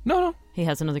that No. he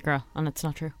has another girl, and it's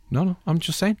not true. No. I'm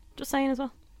just saying. Just saying as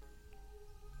well.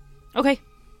 Okay.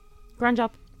 Grand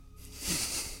job.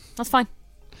 That's fine.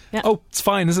 Yeah. Oh, it's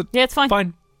fine, is it? Yeah, it's fine.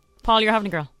 Fine. Paul, you're having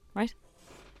a girl, right?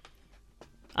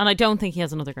 And I don't think he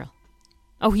has another girl.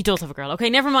 Oh, he does have a girl. Okay,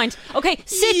 never mind. Okay,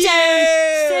 sit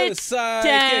down. Sit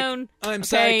Psychic. down. I'm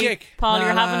Okay, psychic. Paul,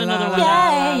 you're La, having la, another la, one.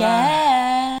 la,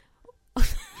 Yeah.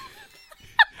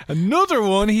 Another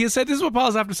one. He has said, this is what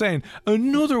Paul's after saying.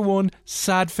 Another one.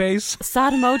 Sad face.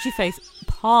 Sad emoji face.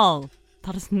 Paul,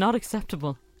 that is not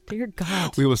acceptable. Dear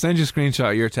God. We will send you a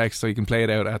screenshot of your text so you can play it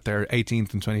out at their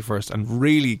 18th and 21st and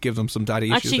really give them some daddy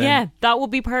issues. Actually, then. yeah, that would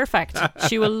be perfect.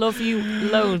 She will love you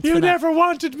loads. You for that. never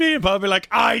wanted me. And Paul will be like,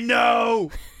 I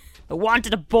know. I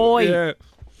wanted a boy. Yeah.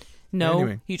 No,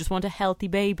 Anyway. you just want a healthy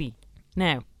baby.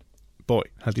 Now. Boy.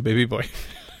 Healthy baby boy.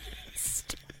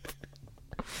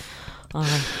 All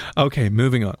right. Okay,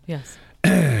 moving on. Yes.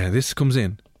 This comes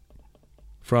in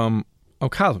from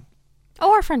Calvin.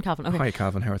 Oh, our friend Calvin. Okay. Hi,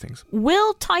 Calvin. How are things?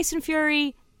 Will Tyson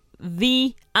Fury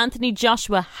v Anthony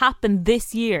Joshua happen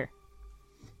this year?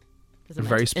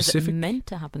 Very specific. Is it meant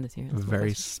to happen this year? That's my Very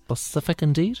question. specific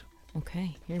indeed.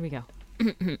 Okay, here we go.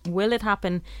 Will it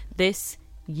happen this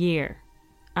year?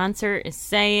 Answer is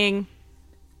saying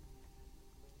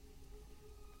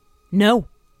no.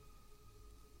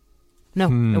 No,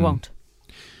 it won't.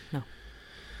 No.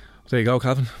 There you go,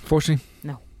 Calvin. Fortunately,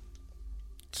 No.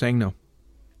 saying no.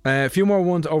 A few more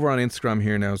ones over on Instagram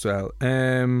here now as well.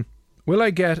 Will I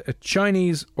get a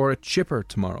Chinese or a chipper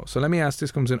tomorrow? So let me ask.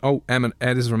 This comes in. Oh, Emma.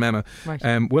 This is from Emma. Right.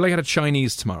 Will I get a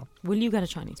Chinese tomorrow? Will you get a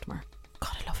Chinese tomorrow?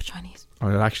 God, I love a Chinese.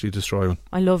 Or I'll actually destroy one.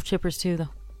 I love chippers too, though.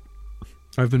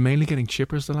 I've been mainly getting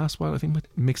chippers the last while. I think I might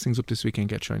mix things up this weekend,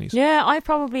 get Chinese. Yeah, I've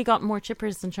probably got more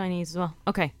chippers than Chinese as well.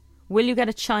 Okay. Will you get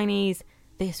a Chinese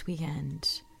this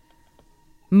weekend?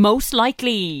 Most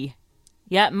likely.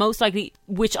 Yeah, most likely.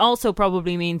 Which also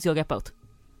probably means you'll get both.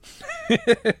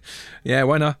 Yeah,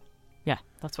 why not? Yeah,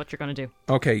 that's what you're going to do.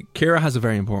 Okay, Kira has a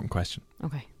very important question.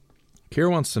 Okay.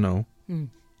 Kira wants to know,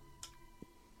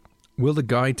 will the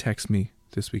guy text me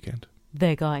this weekend?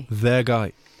 The guy. The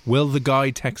guy. Will the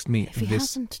guy text me If he this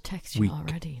hasn't texted week? you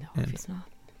already, though, if he's not.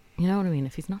 You know what I mean?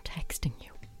 If he's not texting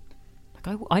you.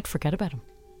 Like, I'd forget about him.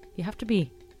 You have to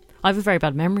be. I have a very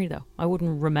bad memory, though. I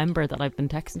wouldn't remember that I've been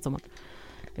texting someone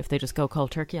if they just go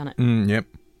cold turkey on it. Yep.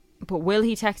 But will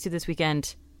he text you this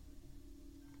weekend?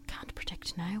 Can't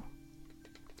predict now.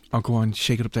 I'll go on,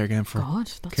 shake it up there again for God,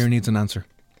 Kira needs an answer.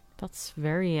 That's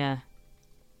very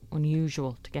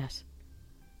unusual to get.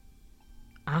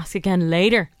 Ask again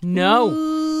later. No.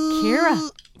 Kira.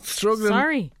 Struggling.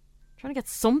 Sorry. Trying to get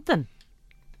something.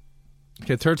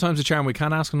 Okay, third time's a charm. We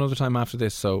can't ask another time after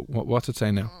this, so what's it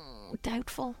say now?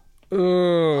 Doubtful.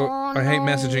 Oh, I hate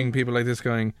messaging people like this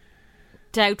going...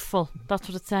 Doubtful. That's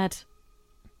what it said.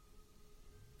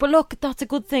 But look, that's a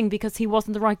good thing because he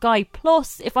wasn't the right guy.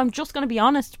 Plus, if I'm just going to be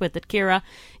honest with it, Kira,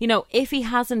 you know, if he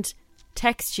hasn't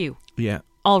texted you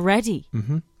already,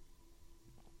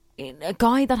 a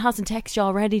guy that hasn't texted you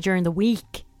already during the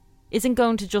week isn't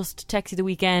going to just text you the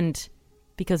weekend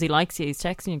because he likes you. He's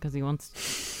texting you because he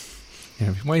wants...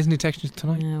 Yeah, why isn't he texting you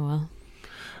tonight? Yeah, well...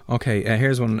 Okay,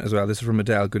 here's one as well. This is from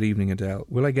Adele. Good evening, Adele.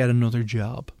 Will I get another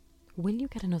job? Will you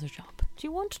get another job? Do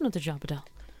you want another job, Adele?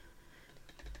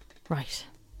 Right.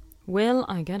 Will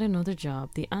I get another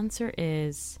job? The answer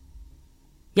is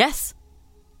yes.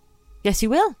 Yes, you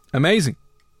will. Amazing.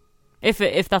 If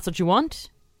that's what you want,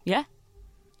 yeah.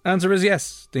 Answer is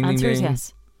yes. Ding, Answer ding, is ding.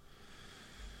 yes.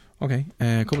 Okay,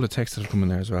 a couple of texts that have come in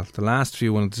there as well. The last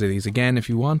few wanted to say these. Again, if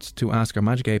you want to ask our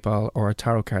Magic 8 Ball or a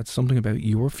tarot card something about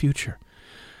your future,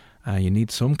 you need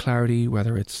some clarity,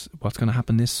 whether it's what's going to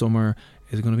happen this summer,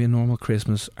 is it going to be a normal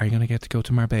Christmas, are you going to get to go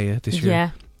to Marbella this year? Yeah.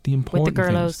 The important with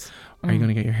the things. girlos. Are you going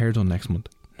to get your hair done next month?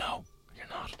 No, you're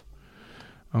not.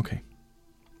 Okay.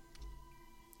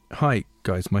 Hi,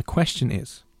 guys. My question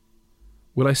is,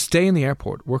 will I stay in the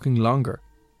airport working longer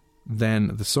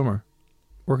than the summer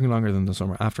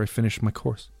after I finish my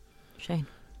course? Shane,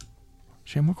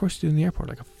 what course do you do in the airport?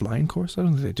 Like a flying course? I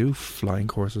don't think they do flying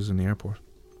courses in the airport.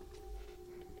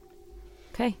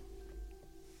 Okay.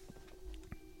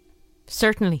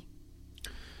 Certainly.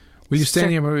 Will you stay in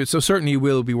the airport? So certainly you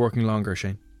will be working longer,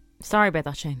 Shane. Sorry about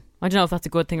that, Shane. I don't know if that's a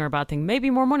good thing or a bad thing. Maybe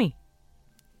more money.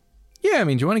 Yeah, I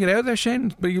mean, do you want to get out of there,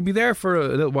 Shane? But you'll be there for a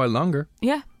little while longer.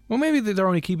 Yeah. Well, maybe they're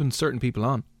only keeping certain people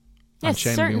on. Yes,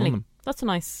 Shane will be one of certainly. them. That's a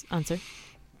nice answer.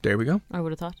 There we go. I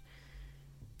would have thought.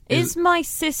 Is my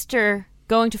sister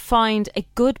going to find a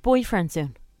good boyfriend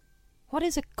soon? What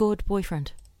is a good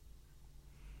boyfriend?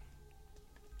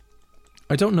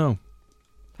 I don't know.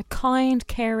 A kind,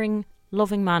 caring,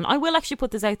 loving man. I will actually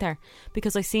put this out there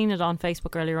because I seen it on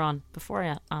Facebook earlier on before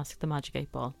I asked the Magic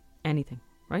 8 Ball anything,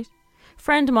 right?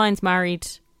 Friend of mine's married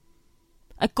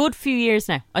a good few years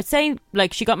now. I'd say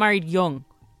like she got married young,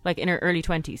 like in her early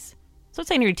 20s. So I'd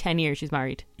say nearly 10 years she's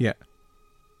married. Yeah.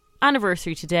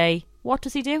 Anniversary today. What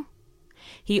does he do?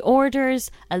 He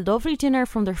orders a lovely dinner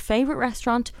from their favourite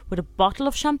restaurant with a bottle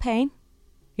of champagne.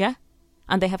 Yeah.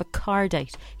 And they have a car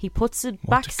date. He puts the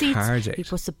back seats. He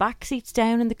puts the back seats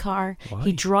down in the car. Why?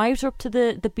 He drives her up to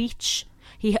the beach.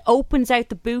 He opens out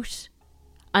the boot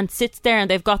and sits there, and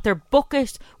they've got their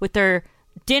bucket with their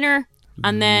dinner,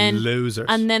 and then Losers.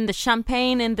 and then the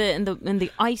champagne in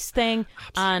the ice thing,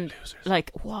 and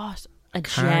like what a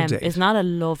Car gem! date. Isn't that a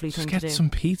lovely Just thing get to do? some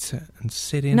pizza and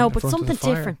sit in. No, in but front of something the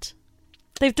fire. different.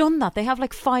 They've done that. They have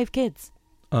like 5 kids.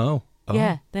 Oh.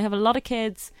 Yeah, they have a lot of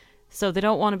kids, so they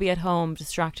don't want to be at home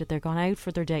distracted. They're gone out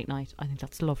for their date night. I think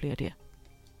that's a lovely idea.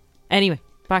 Anyway,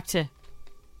 back to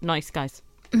nice guys.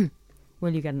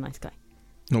 Will you get a nice guy?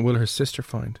 No, will her sister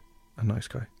find a nice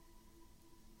guy?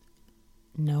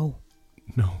 No.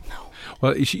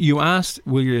 Well, you asked,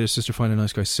 will your sister find a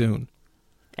nice guy soon?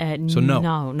 So no.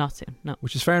 No, not soon. No.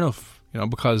 Which is fair enough,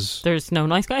 because... There's no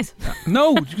nice guys.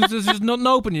 No, because there's just nothing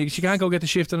open. She can't go get the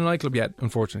shift in a nightclub yet,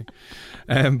 unfortunately.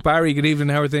 Barry, good evening.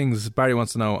 How are things? Barry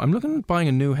wants to know, I'm looking at buying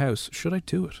a new house. Should I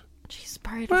do it? Jeez,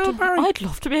 Barry, Barry, I'd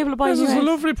love to be able to buy a this new is house. a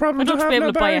lovely problem I'd to love to have be able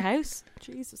now, to buy a Barry. house.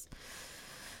 Jesus.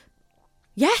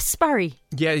 Yes, Barry.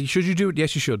 Yeah, should you do it?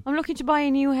 Yes, you should. I'm looking to buy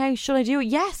a new house. Should I do it?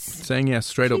 Yes. Saying yes,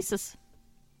 straight Jesus.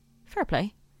 Fair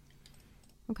play.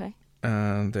 Okay. up.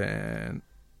 And then...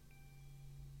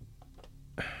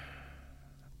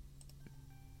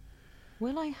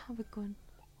 Will I have a good...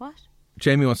 What?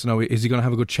 Jamie wants to know, is he going to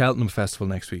have a good Cheltenham festival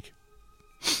next week?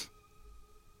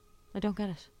 I don't get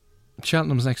it.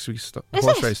 Cheltenham's next week's Is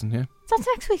horse it? racing, yeah. That's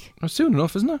next week. Well, soon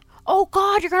enough, isn't it? Oh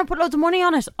God, you're going to put loads of money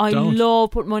on it. I Don't.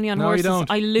 love putting money on No, you horses.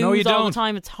 don't. I lose No, you all don't. the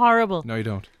time. It's horrible. No, you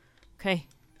don't. Okay.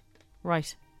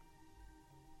 Right.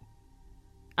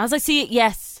 As I see it,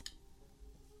 yes.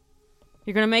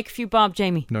 You're going to make a few bob,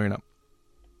 Jamie. No, you're not.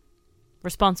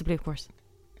 Responsibly, of course.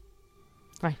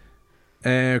 Right.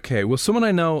 Okay, will someone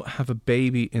I know have a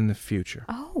baby in the future?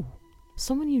 Oh,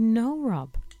 someone you know,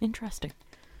 Rob. Interesting.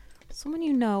 Someone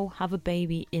you know have a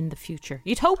baby in the future.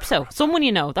 You'd hope so. Someone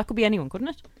you know. That could be anyone, couldn't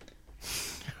it?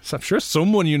 So I'm sure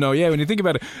someone you know, yeah, when you think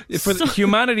about it, for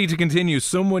humanity to continue,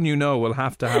 someone you know will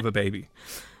have to have a baby.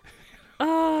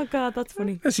 Oh, God, that's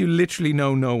funny. Unless you literally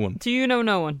know no one. Do you know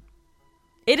no one?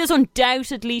 It is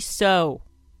undoubtedly so.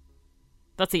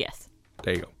 That's a yes.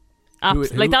 There you go. That's an who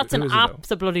is it, though?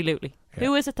 absolutely. Yeah.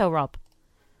 Who is it though, Rob?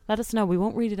 Let us know. We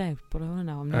won't read it out, but I want to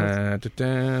know. I'm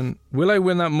nosy. Will I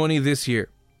win that money this year?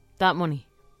 That money.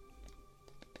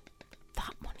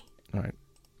 That money. All right.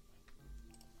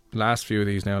 Last few of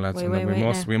these now, lads. Wait, and then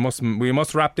wait, we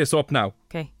must wrap this up now.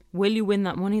 Okay. Will you win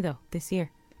that money though this year?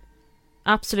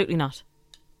 Absolutely not.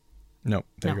 No,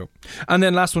 there No. you go. And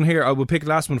then last one here. I will pick the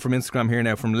last one from Instagram here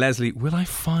now from Leslie. Will I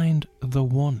find the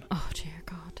one? Oh dear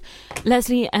God,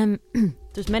 Leslie.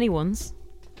 There's many ones.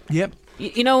 Yep.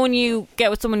 You know when you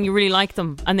get with someone you really like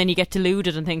them, and then you get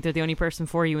deluded and think they're the only person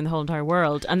for you in the whole entire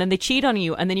world, and then they cheat on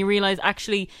you, and then you realise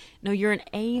actually no, you're an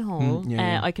a-hole.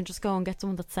 Yeah. I can just go and get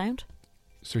someone that's sound.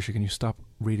 Saoirse, can you stop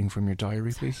reading from your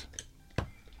diary, please?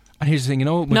 And here's the thing, when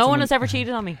No one someone- has ever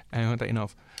cheated on me. I want that you know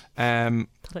of. That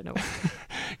I know.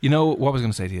 You know what I was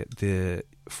going to say to you? The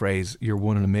phrase, you're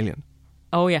one in a million.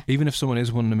 Oh yeah. Even if someone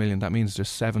is one in a million, that means there's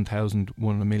 7,000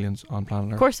 one in a millions on planet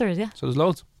Earth. Of course there is, yeah. So there's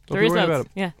loads. Don't There be is worried loads. about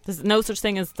it. Yeah, there's no such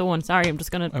thing as the one. Sorry, I'm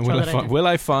just going to And throw that out there. will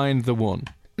I find the one?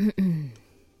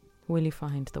 Will you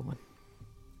find the one?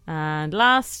 And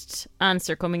last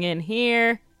answer coming in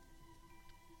here.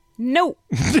 No.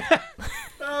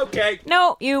 Okay.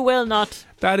 No, you will not.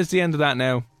 That is the end of that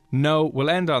now. No, we'll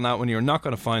end on that one. You're not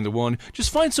going to find the one. Just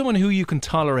find someone who you can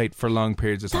tolerate for long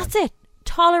periods of time. That's it.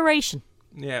 Toleration.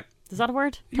 Yeah. Is that a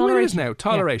word? It is now.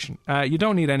 Toleration. You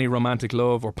don't need any romantic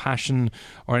love or passion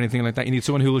or anything like that. You need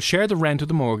someone who will share the rent or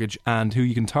the mortgage and who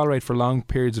you can tolerate for long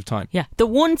periods of time. Yeah. The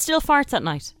one still farts at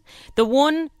night. The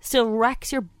one still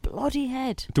wrecks your bloody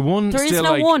head. The one There is still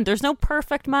no like, one. There's no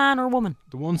perfect man or woman.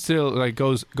 The one still like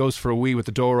goes for a wee with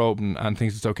the door open and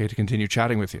thinks it's okay to continue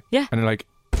chatting with you. Yeah. And you're like,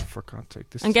 for God's sake,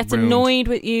 this And is gets ruined. annoyed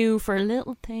with you for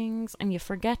little things, and you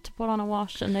forget to put on a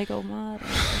wash, and they go mad.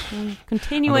 And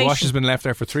Continuation. the wash has been left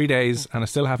there for 3 days and I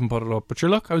still haven't put it up. But sure,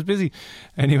 look, I was busy.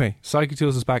 Anyway, Psychic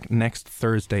Tools is back next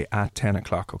Thursday at 10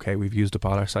 o'clock. Okay, we've used up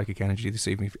all our psychic energy this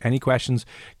evening. If any questions,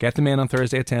 get them in on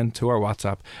Thursday at 10 to our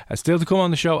WhatsApp. Still to come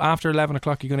on the show after 11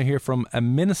 o'clock, you're going to hear from a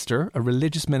minister, a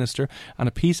religious minister, and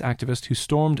a peace activist who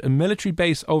stormed a military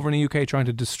base over in the UK trying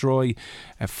to destroy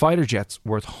fighter jets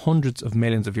worth hundreds of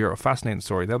millions of euro. Fascinating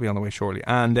story. They'll be on the way shortly.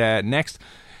 And next,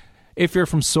 if you're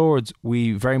from Swords,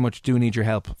 we very much do need your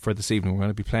help for this evening. We're going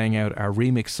to be playing out our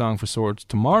remix song for Swords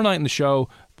tomorrow night in the show,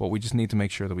 but we just need to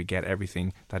make sure that we get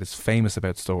everything that is famous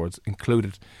about Swords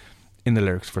included in the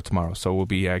lyrics for tomorrow. So we'll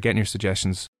be getting your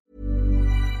suggestions.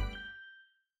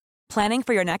 Planning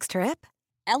for your next trip?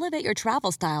 Elevate your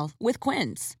travel style with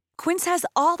Quince. Quince has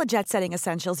all the jet-setting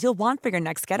essentials you'll want for your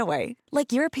next getaway,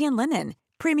 like European linen,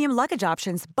 premium luggage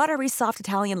options, buttery soft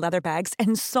Italian leather bags,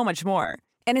 and so much more.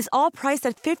 And is all priced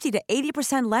at 50 to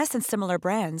 80% less than similar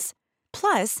brands.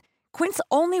 Plus, Quince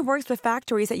only works with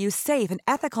factories that use safe and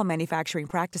ethical manufacturing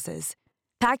practices.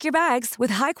 Pack your bags with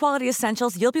high-quality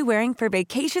essentials you'll be wearing for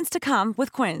vacations to come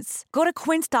with Quince. Go to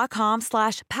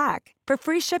quince.com/pack for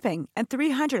free shipping and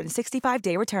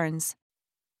 365-day returns.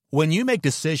 When you make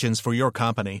decisions for your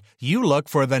company, you look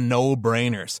for the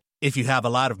no-brainers. If you have a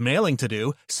lot of mailing to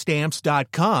do,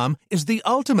 Stamps.com is the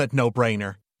ultimate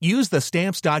no-brainer. Use the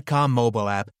Stamps.com mobile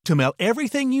app to mail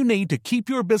everything you need to keep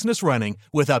your business running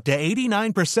with up to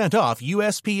 89% off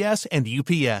USPS and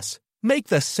UPS. Make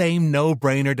the same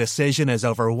no-brainer decision as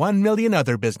over 1 million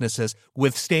other businesses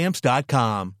with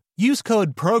Stamps.com. Use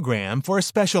code PROGRAM for a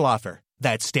special offer.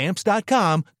 That's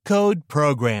Stamps.com, code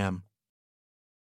PROGRAM.